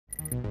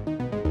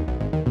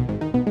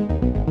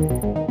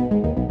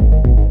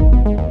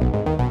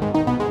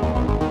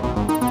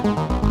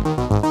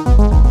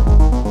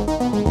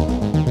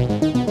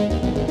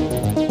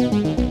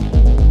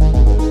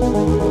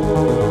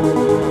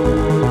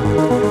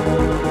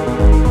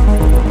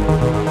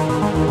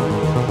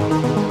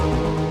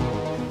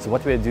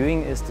what we're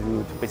doing is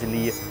to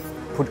basically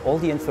put all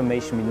the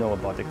information we know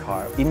about the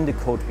car in the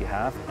code we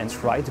have and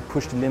try to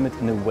push the limit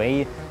in a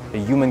way a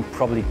human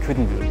probably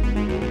couldn't do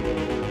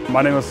it.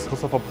 My name is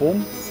Christopher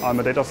Prohm.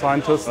 I'm a data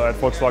scientist at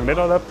Volkswagen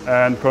Data Lab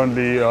and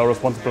currently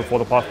responsible for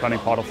the path planning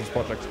part of this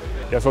project.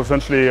 Yeah, so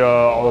essentially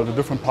all the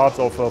different parts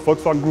of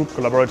Volkswagen Group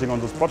collaborating on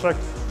this project.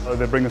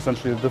 They bring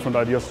essentially different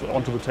ideas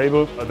onto the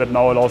table that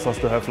now allows us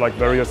to have like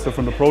various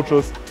different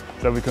approaches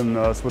that we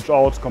can switch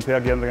out, compare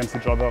against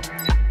each other.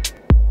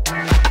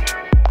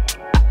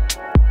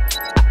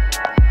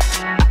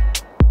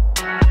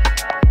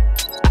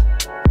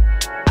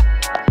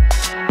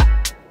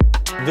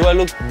 Do I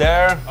look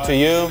there to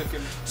you?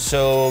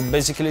 So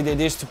basically the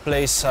idea is to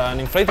place an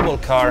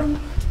inflatable car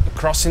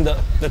crossing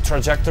the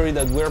trajectory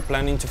that we're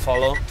planning to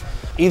follow.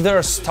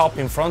 Either stop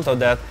in front of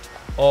that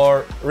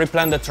or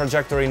replan the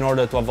trajectory in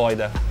order to avoid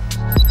that.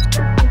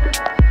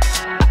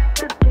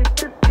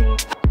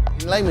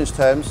 In layman's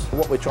terms,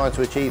 what we're trying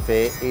to achieve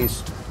here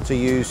is to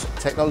use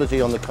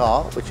technology on the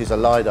car, which is a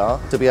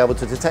LiDAR, to be able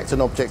to detect an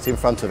object in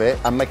front of it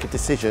and make a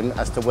decision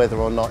as to whether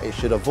or not it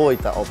should avoid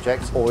that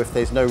object, or if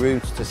there's no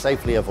room to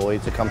safely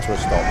avoid, to come to a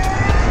stop.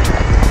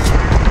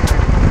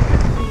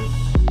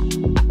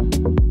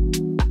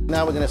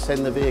 Now we're going to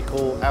send the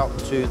vehicle out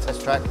to the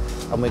test track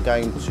and we're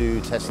going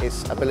to test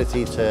its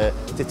ability to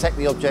detect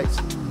the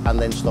object and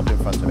then stop in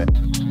front of it.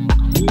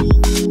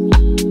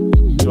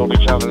 You'll be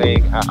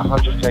travelling at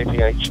 100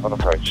 kph on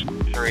approach.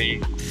 3,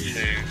 2,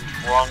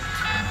 1.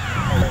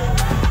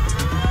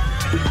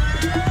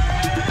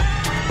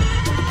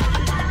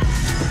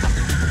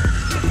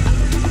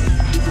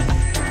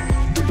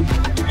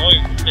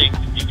 I think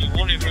if you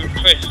wanted to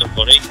impress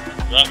somebody,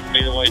 that would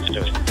be the way to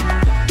do it.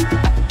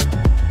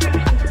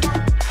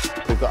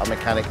 We've got a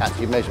mechanic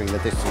actually measuring the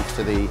distance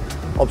to the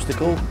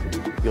obstacle.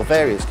 Your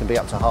variance can be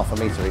up to ½ a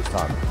metre each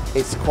time.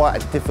 It's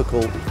quite a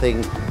difficult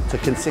thing to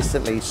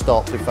consistently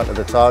stop in front of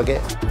the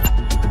target.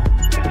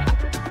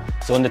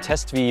 So in the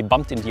test we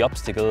bumped into the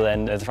obstacle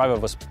and the driver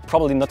was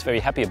probably not very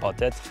happy about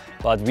that,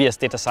 but we as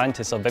data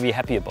scientists are very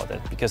happy about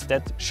it because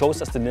that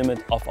shows us the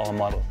limit of our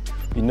model.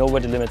 We know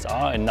where the limits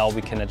are and now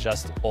we can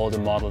adjust all the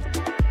model.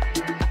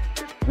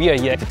 We are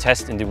here to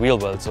test in the real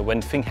world, so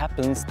when things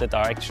happen that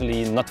are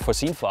actually not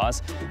foreseen for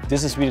us,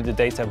 this is really the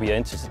data we are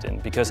interested in,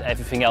 because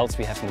everything else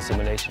we have in the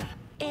simulation.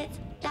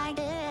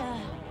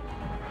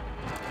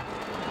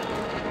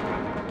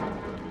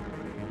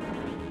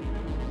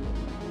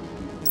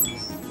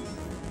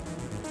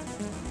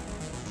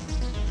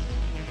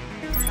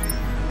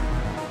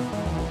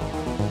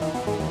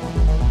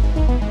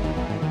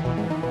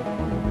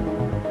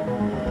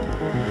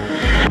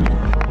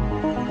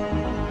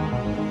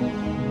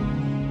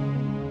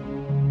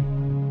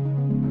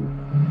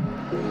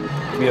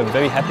 We are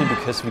very happy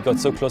because we got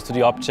so close to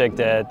the object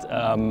that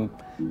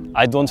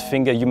I don't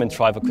think a human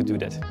driver could do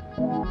that.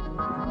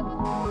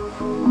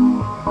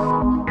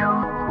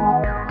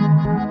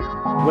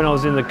 When I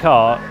was in the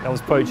car, I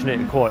was approaching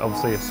it at quite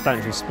obviously a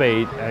substantial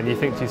speed, and you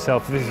think to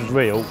yourself, if this is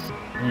real,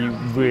 you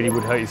really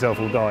would hurt yourself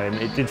or die, and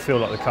it did feel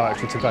like the car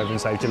actually took over and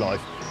saved your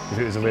life if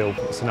it was a real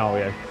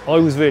scenario. I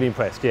was really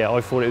impressed, yeah,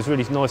 I thought it was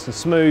really nice and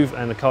smooth,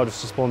 and the car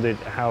just responded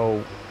how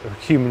a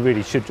human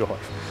really should drive.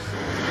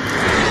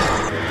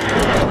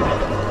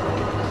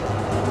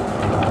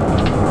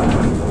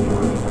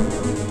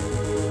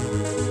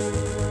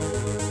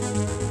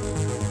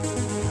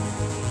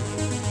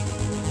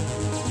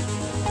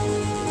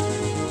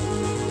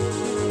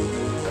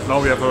 Now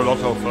we have a lot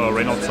of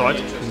rain outside,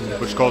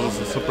 which causes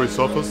a slippery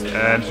surface,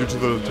 and due to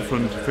the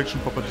different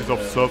friction properties of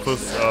the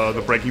surface,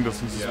 the braking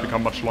distances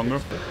become much longer.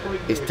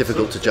 It's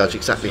difficult to judge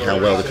exactly how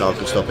well the car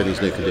can stop in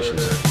these new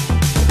conditions.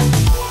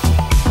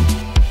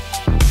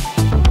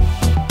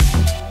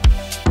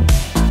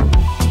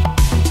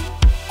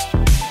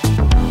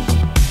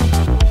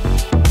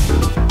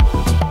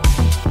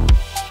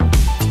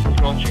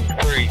 Launching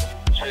 3,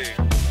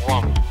 2,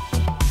 1.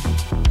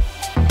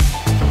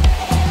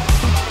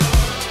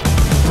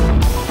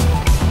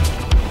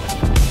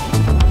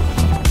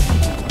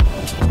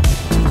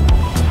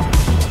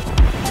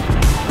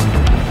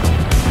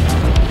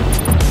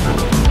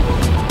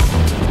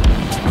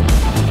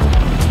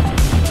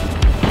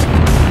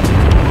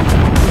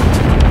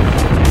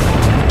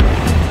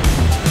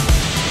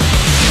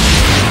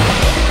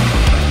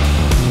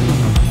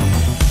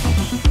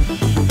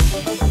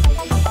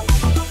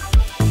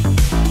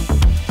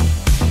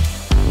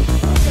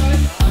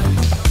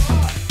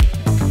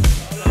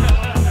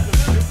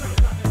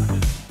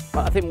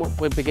 I think what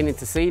we're beginning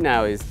to see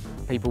now is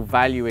people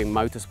valuing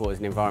motorsport as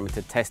an environment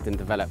to test and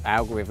develop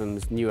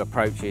algorithms, new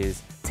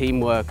approaches,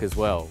 teamwork as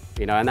well.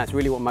 And that's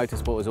really what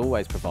motorsport has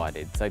always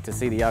provided. So to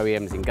see the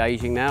OEMs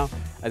engaging now,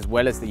 as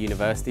well as the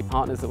university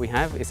partners that we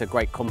have, it's a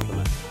great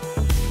compliment.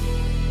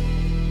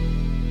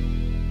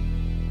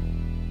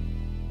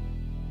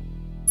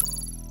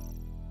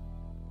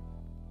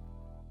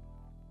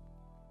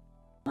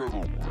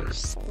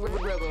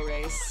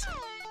 Roborace.